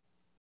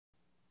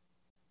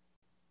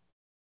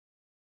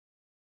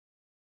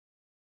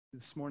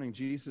 This morning,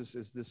 Jesus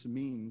is this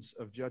means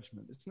of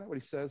judgment. Isn't that what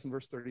he says in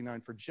verse 39?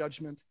 For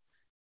judgment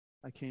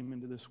I came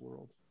into this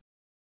world.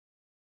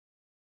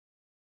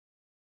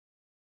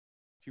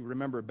 If you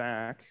remember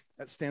back,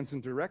 that stands in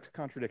direct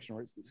contradiction,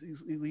 or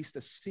at least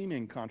a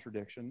seeming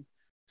contradiction,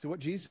 to what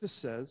Jesus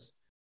says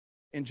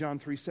in John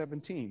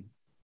 3:17.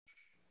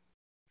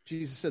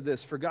 Jesus said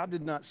this, for God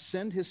did not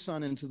send his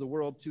Son into the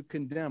world to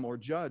condemn or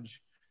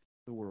judge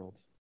the world,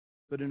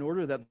 but in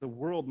order that the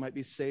world might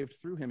be saved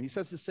through him. He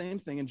says the same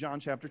thing in John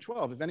chapter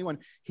 12. If anyone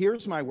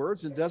hears my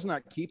words and does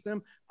not keep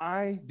them,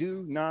 I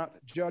do not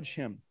judge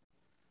him.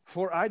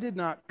 For I did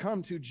not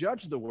come to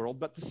judge the world,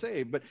 but to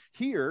save. But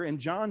here in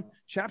John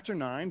chapter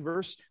 9,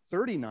 verse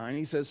 39,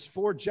 he says,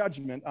 for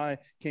judgment I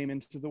came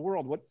into the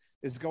world. What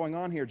is going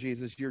on here,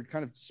 Jesus? You're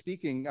kind of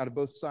speaking out of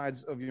both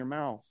sides of your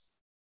mouth.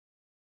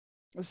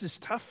 This is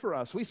tough for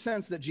us. We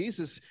sense that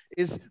Jesus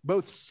is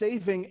both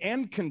saving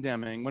and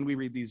condemning when we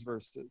read these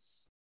verses.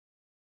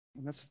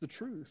 And that's the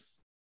truth.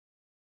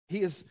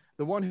 He is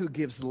the one who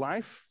gives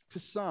life to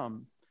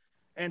some,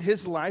 and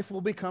his life will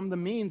become the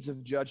means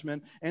of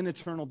judgment and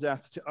eternal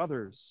death to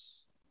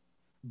others.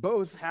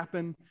 Both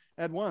happen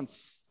at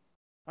once.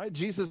 Right?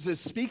 Jesus is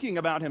speaking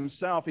about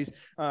himself. He's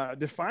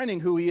defining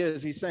who he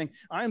is. He's saying,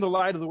 I am the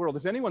light of the world.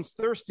 If anyone's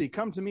thirsty,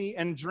 come to me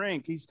and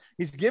drink.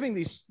 He's giving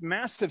these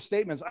massive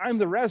statements. I'm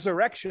the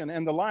resurrection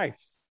and the life.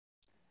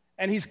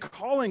 And he's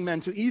calling men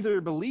to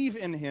either believe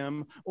in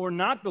him or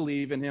not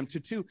believe in him,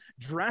 to two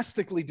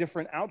drastically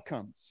different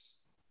outcomes.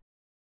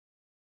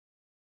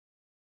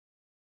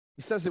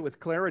 He says it with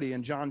clarity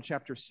in John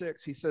chapter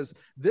 6. He says,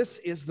 this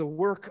is the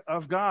work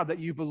of God, that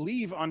you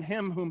believe on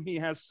him whom he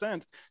has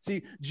sent.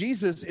 See,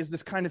 Jesus is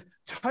this kind of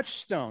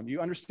touchstone.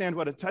 You understand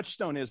what a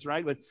touchstone is,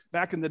 right? But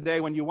back in the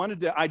day, when you wanted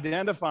to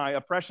identify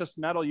a precious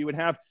metal, you would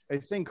have a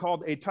thing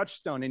called a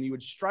touchstone, and you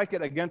would strike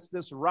it against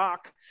this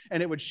rock,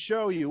 and it would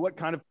show you what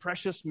kind of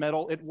precious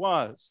metal it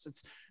was.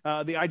 It's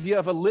the idea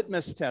of a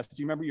litmus test.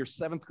 Do you remember your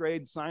 7th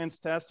grade science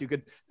test? You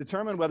could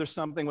determine whether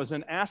something was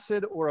an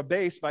acid or a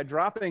base by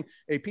dropping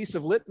a piece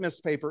of litmus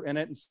paper in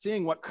it and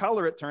seeing what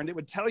color it turned. It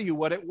would tell you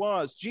what it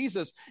was.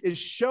 Jesus is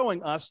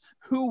showing us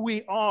who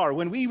we are.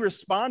 When we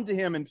respond to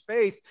him in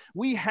faith,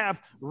 we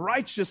have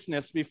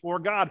righteousness before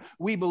God.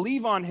 We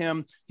believe on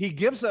him. He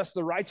gives us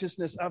the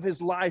righteousness of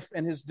his life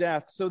and his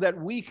death so that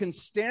we can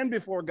stand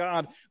before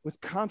God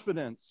with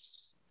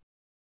confidence.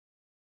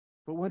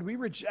 But when we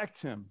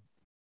reject him,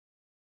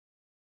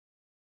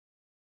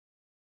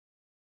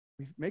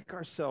 we make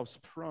ourselves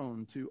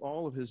prone to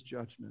all of his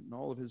judgment and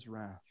all of his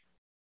wrath.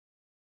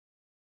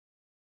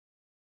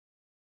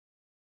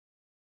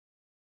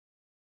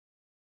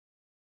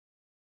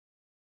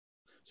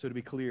 So to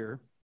be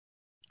clear,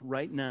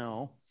 right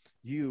now,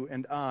 you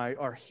and I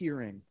are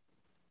hearing.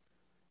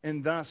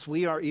 And thus,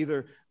 we are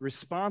either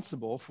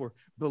responsible for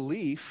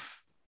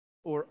belief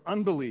or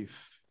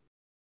unbelief.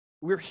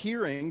 We're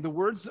hearing the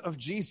words of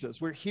Jesus.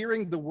 We're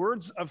hearing the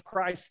words of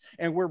Christ,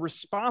 and we're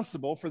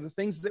responsible for the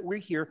things that we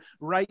hear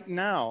right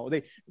now.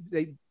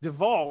 They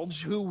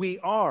divulge who we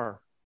are.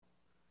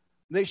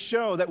 They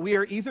show that we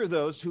are either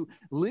those who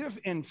live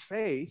in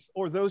faith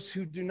or those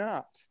who do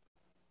not.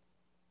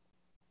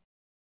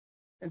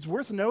 It's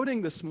worth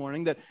noting this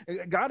morning that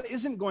God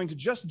isn't going to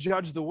just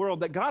judge the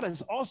world, that God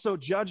has also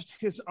judged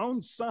his own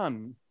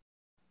Son.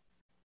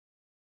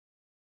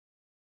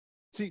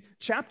 See,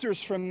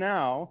 chapters from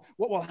now,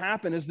 what will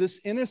happen is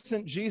this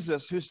innocent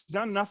Jesus who's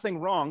done nothing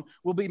wrong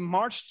will be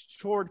marched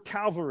toward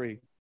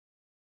Calvary.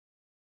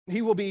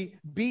 He will be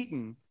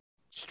beaten,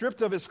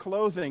 stripped of his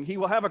clothing. He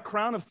will have a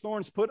crown of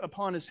thorns put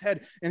upon his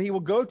head, and he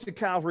will go to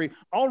Calvary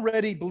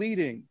already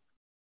bleeding.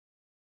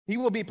 He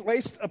will be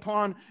placed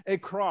upon a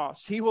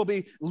cross. He will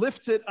be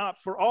lifted up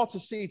for all to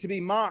see, to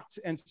be mocked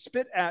and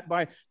spit at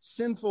by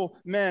sinful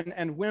men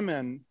and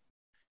women,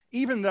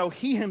 even though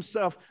he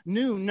himself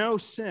knew no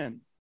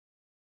sin.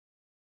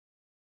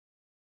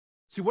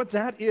 See, what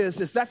that is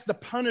that's the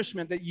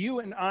punishment that you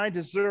and I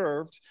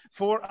deserved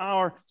for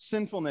our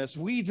sinfulness.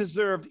 We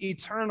deserved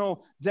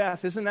eternal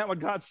death. Isn't that what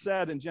God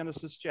said in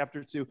Genesis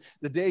chapter 2?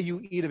 The day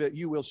you eat of it,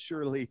 you will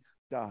surely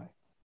die.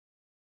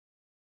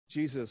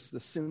 Jesus, the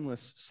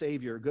sinless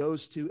Savior,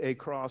 goes to a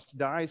cross,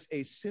 dies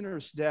a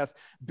sinner's death,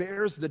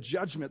 bears the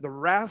judgment, the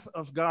wrath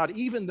of God.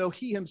 Even though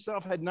he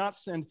himself had not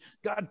sinned,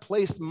 God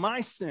placed my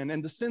sin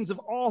and the sins of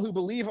all who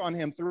believe on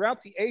him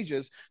throughout the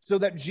ages so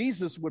that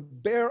Jesus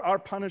would bear our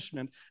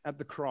punishment at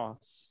the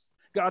cross.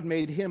 God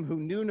made him who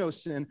knew no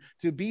sin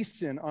to be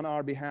sin on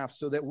our behalf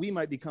so that we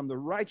might become the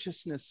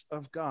righteousness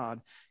of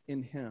God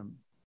in him.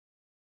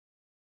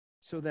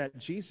 So that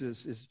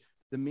Jesus is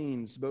the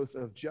means both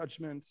of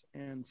judgment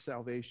and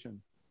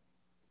salvation.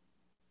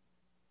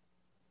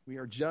 We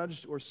are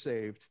judged or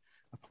saved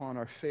upon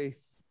our faith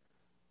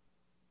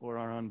or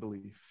our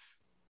unbelief.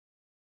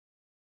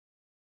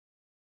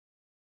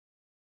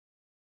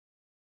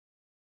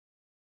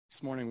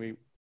 This morning we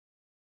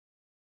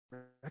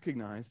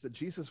recognize that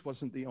Jesus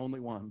wasn't the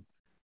only one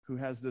who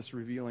has this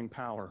revealing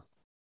power.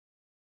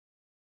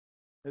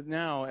 That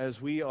now, as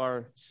we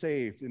are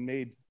saved and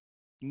made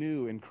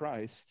new in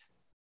Christ,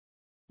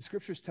 the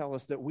scriptures tell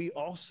us that we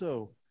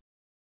also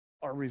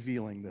are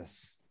revealing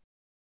this.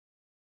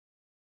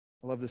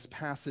 I love this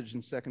passage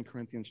in 2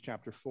 Corinthians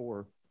chapter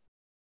 4.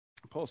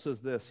 Paul says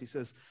this, he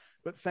says,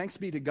 "But thanks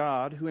be to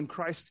God, who in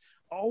Christ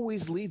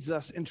always leads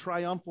us in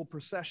triumphal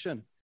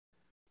procession,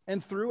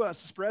 and through us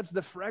spreads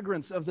the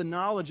fragrance of the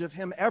knowledge of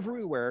him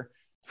everywhere,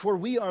 for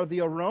we are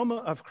the aroma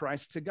of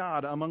Christ to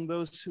God among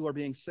those who are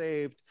being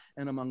saved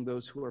and among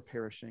those who are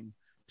perishing.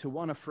 To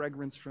one a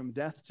fragrance from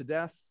death to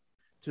death,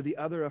 to the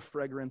other a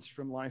fragrance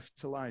from life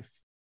to life.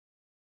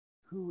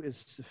 Who is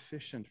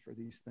sufficient for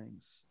these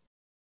things?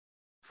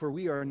 For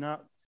we are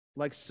not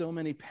like so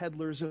many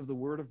peddlers of the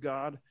word of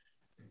God,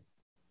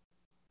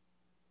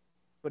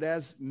 but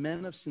as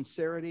men of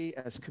sincerity,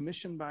 as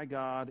commissioned by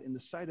God, in the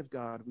sight of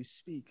God, we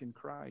speak in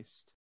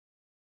Christ."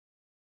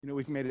 You know,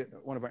 we've made it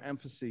one of our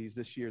emphases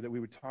this year that we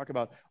would talk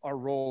about our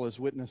role as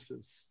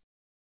witnesses.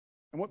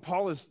 And what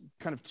Paul is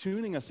kind of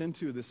tuning us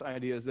into this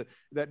idea is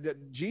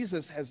that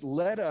Jesus has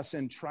led us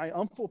in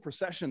triumphal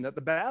procession, that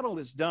the battle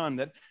is done,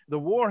 that the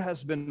war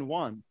has been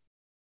won.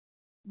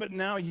 But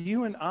now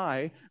you and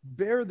I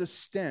bear the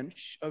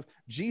stench of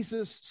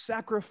Jesus'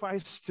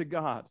 sacrifice to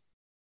God.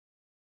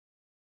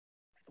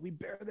 We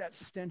bear that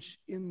stench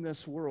in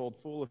this world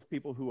full of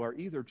people who are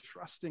either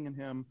trusting in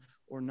him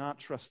or not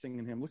trusting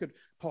in him. Look at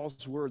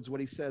Paul's words, what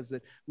he says,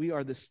 that we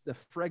are the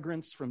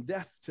fragrance from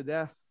death to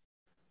death,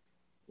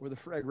 or the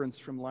fragrance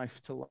from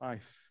life to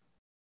life.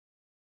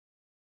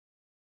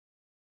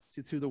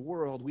 See, to the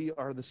world, we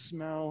are the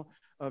smell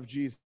of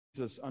Jesus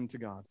unto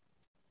God.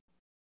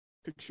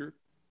 Picture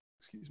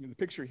the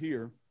picture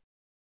here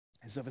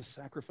is of a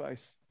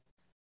sacrifice.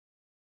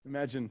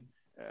 Imagine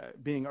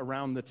being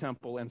around the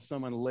temple and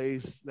someone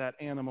lays that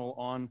animal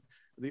on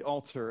the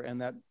altar,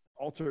 and that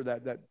altar,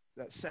 that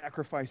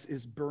sacrifice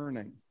is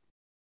burning.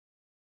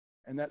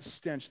 And that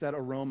stench, that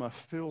aroma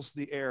fills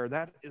the air.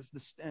 That is the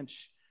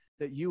stench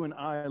that you and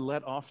I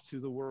let off to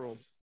the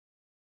world.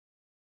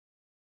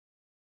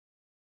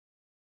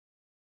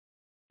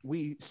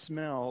 We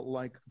smell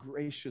like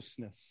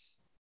graciousness,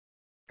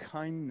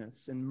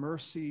 kindness, and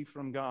mercy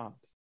from God.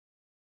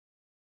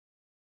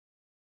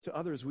 To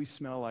others, we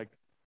smell like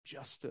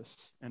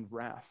justice and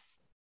wrath.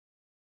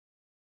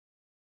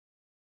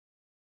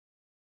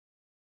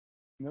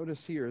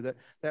 Notice here that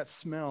that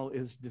smell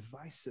is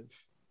divisive.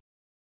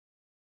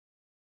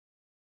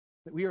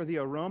 That we are the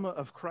aroma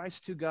of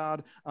Christ to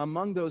God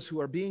among those who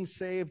are being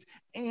saved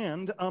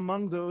and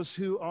among those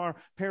who are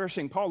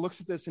perishing. Paul looks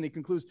at this and he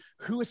concludes,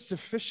 who is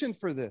sufficient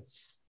for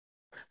this?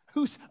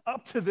 Who's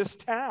up to this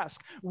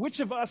task? Which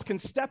of us can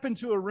step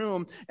into a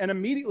room and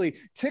immediately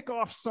tick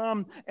off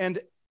some and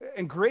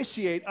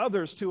ingratiate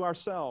others to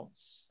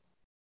ourselves?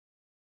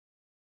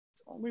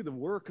 It's only the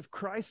work of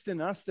Christ in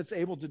us that's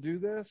able to do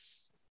this.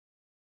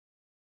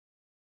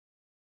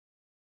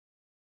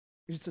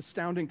 It's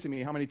astounding to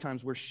me how many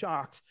times we're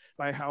shocked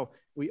by how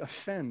we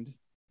offend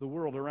the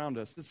world around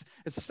us. It's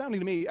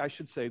astounding to me, I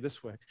should say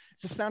this way.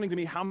 It's astounding to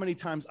me how many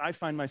times I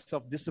find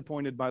myself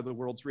disappointed by the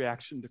world's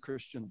reaction to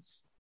Christians.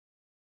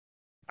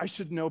 I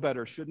should know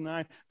better, shouldn't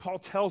I? Paul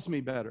tells me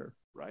better,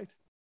 right?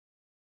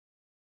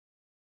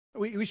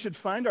 We should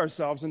find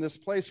ourselves in this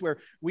place where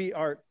we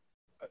are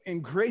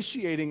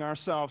ingratiating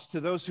ourselves to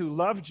those who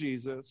love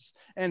Jesus,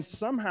 and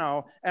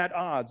somehow at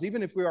odds,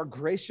 even if we are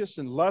gracious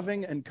and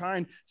loving and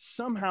kind,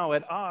 somehow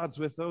at odds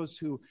with those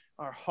who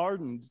are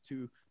hardened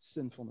to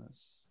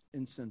sinfulness,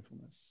 in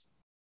sinfulness.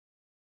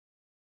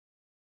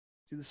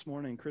 See, this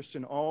morning,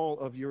 Christian, all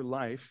of your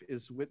life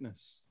is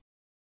witness.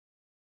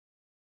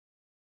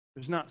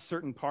 There's not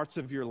certain parts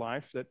of your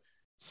life that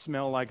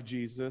smell like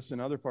Jesus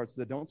and other parts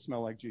that don't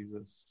smell like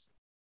Jesus.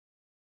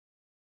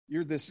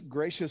 You're this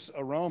gracious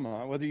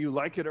aroma, whether you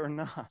like it or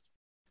not.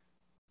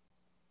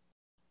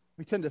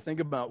 We tend to think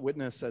about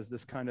witness as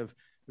this kind of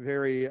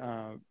very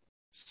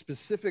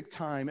specific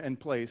time and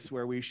place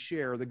where we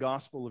share the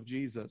gospel of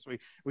Jesus.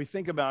 We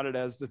think about it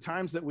as the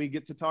times that we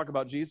get to talk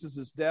about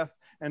Jesus' death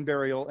and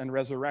burial and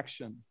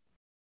resurrection.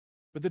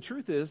 But the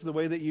truth is, the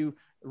way that you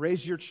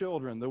raise your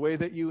children, the way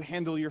that you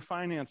handle your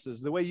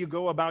finances, the way you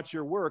go about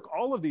your work,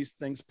 all of these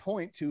things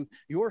point to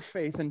your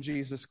faith in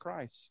Jesus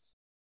Christ.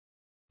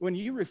 When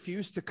you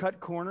refuse to cut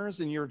corners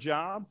in your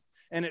job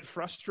and it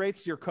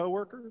frustrates your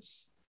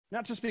coworkers,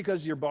 not just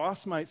because your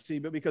boss might see,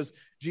 but because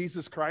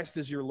Jesus Christ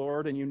is your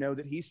Lord and you know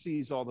that he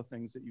sees all the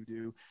things that you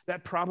do,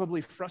 that probably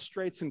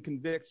frustrates and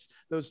convicts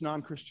those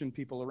non-Christian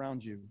people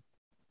around you.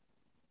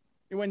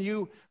 When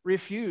you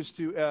refuse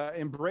to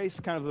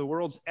embrace kind of the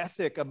world's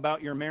ethic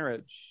about your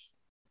marriage,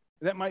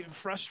 that might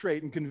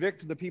frustrate and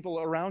convict the people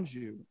around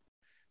you.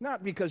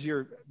 Not because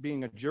you're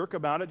being a jerk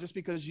about it, just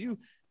because you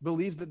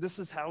believe that this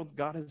is how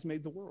God has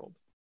made the world.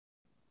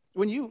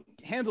 When you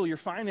handle your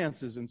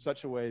finances in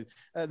such a way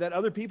that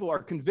other people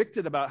are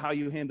convicted about how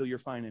you handle your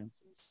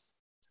finances,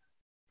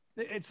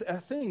 it's a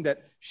thing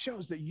that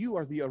shows that you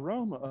are the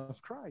aroma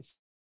of Christ.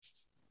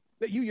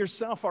 That you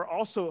yourself are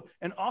also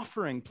an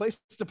offering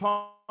placed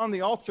upon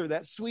the altar,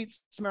 that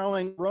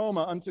sweet-smelling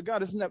aroma unto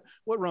God. Isn't that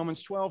what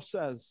Romans 12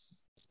 says?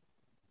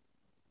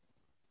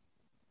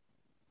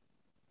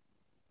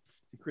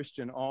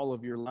 Christian, all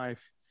of your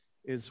life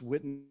is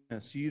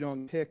witness. You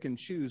don't pick and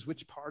choose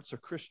which parts are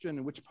Christian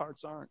and which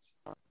parts aren't.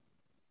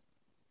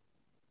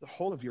 The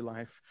whole of your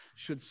life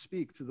should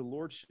speak to the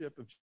lordship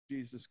of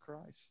Jesus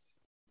Christ.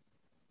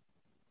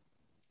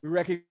 We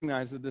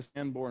recognize that this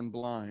man born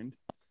blind,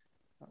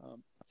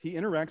 he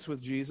interacts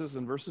with Jesus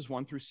in verses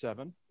 1 through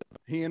 7.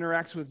 He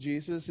interacts with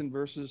Jesus in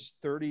verses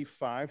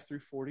 35 through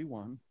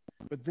 41.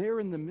 But there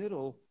in the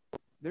middle,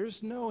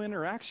 there's no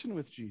interaction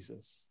with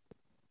Jesus.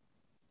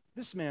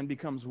 This man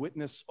becomes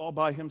witness all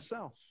by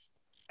himself.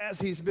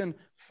 As he's been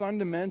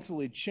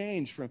fundamentally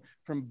changed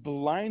from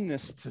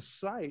blindness to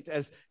sight,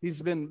 as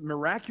he's been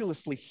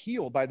miraculously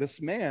healed by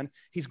this man,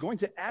 he's going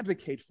to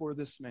advocate for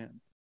this man.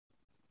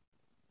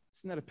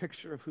 Isn't that a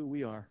picture of who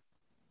we are?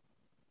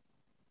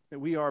 That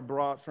we are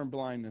brought from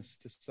blindness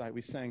to sight.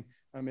 We sang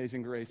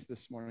Amazing Grace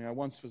this morning. I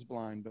once was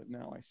blind, but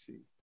now I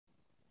see.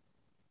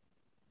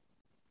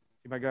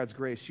 By God's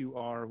grace, you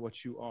are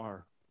what you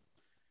are.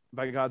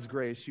 By God's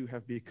grace, you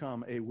have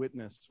become a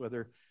witness,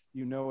 whether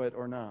you know it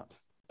or not.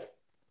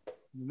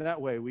 In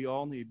that way, we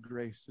all need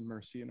grace and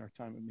mercy in our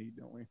time of need,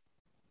 don't we?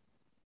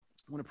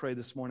 I want to pray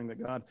this morning that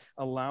God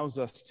allows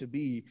us to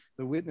be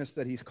the witness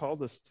that he's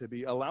called us to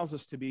be, allows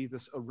us to be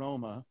this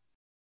aroma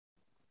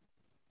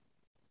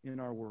in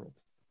our world.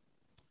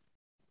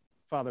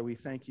 Father, we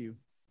thank you.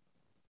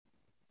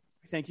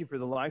 We thank you for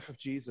the life of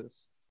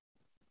Jesus.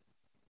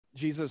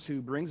 Jesus,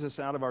 who brings us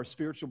out of our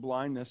spiritual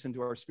blindness into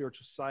our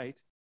spiritual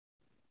sight.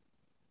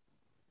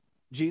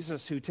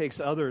 Jesus, who takes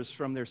others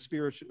from their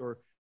spiritual or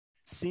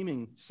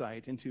seeming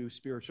sight into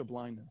spiritual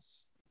blindness.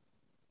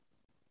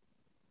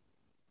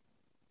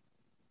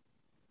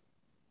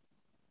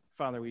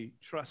 Father, we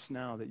trust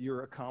now that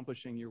you're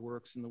accomplishing your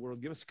works in the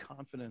world. Give us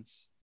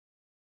confidence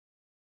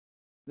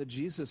that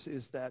Jesus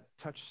is that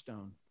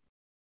touchstone,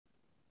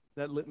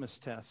 that litmus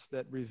test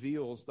that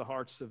reveals the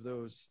hearts of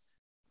those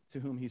to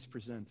whom he's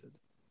presented.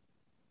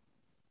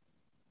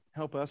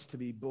 Help us to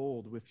be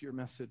bold with your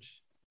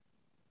message.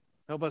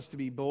 Help us to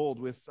be bold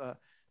with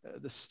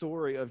the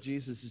story of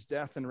Jesus'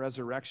 death and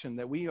resurrection,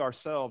 that we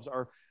ourselves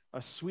are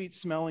a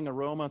sweet-smelling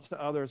aroma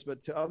to others,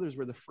 but to others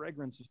we're the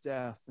fragrance of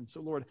death. And so,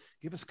 Lord,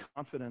 give us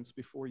confidence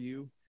before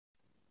you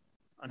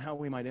on how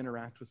we might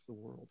interact with the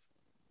world.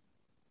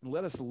 And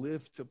let us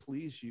live to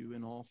please you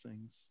in all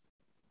things.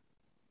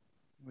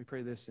 We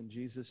pray this in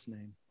Jesus'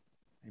 name.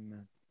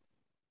 Amen.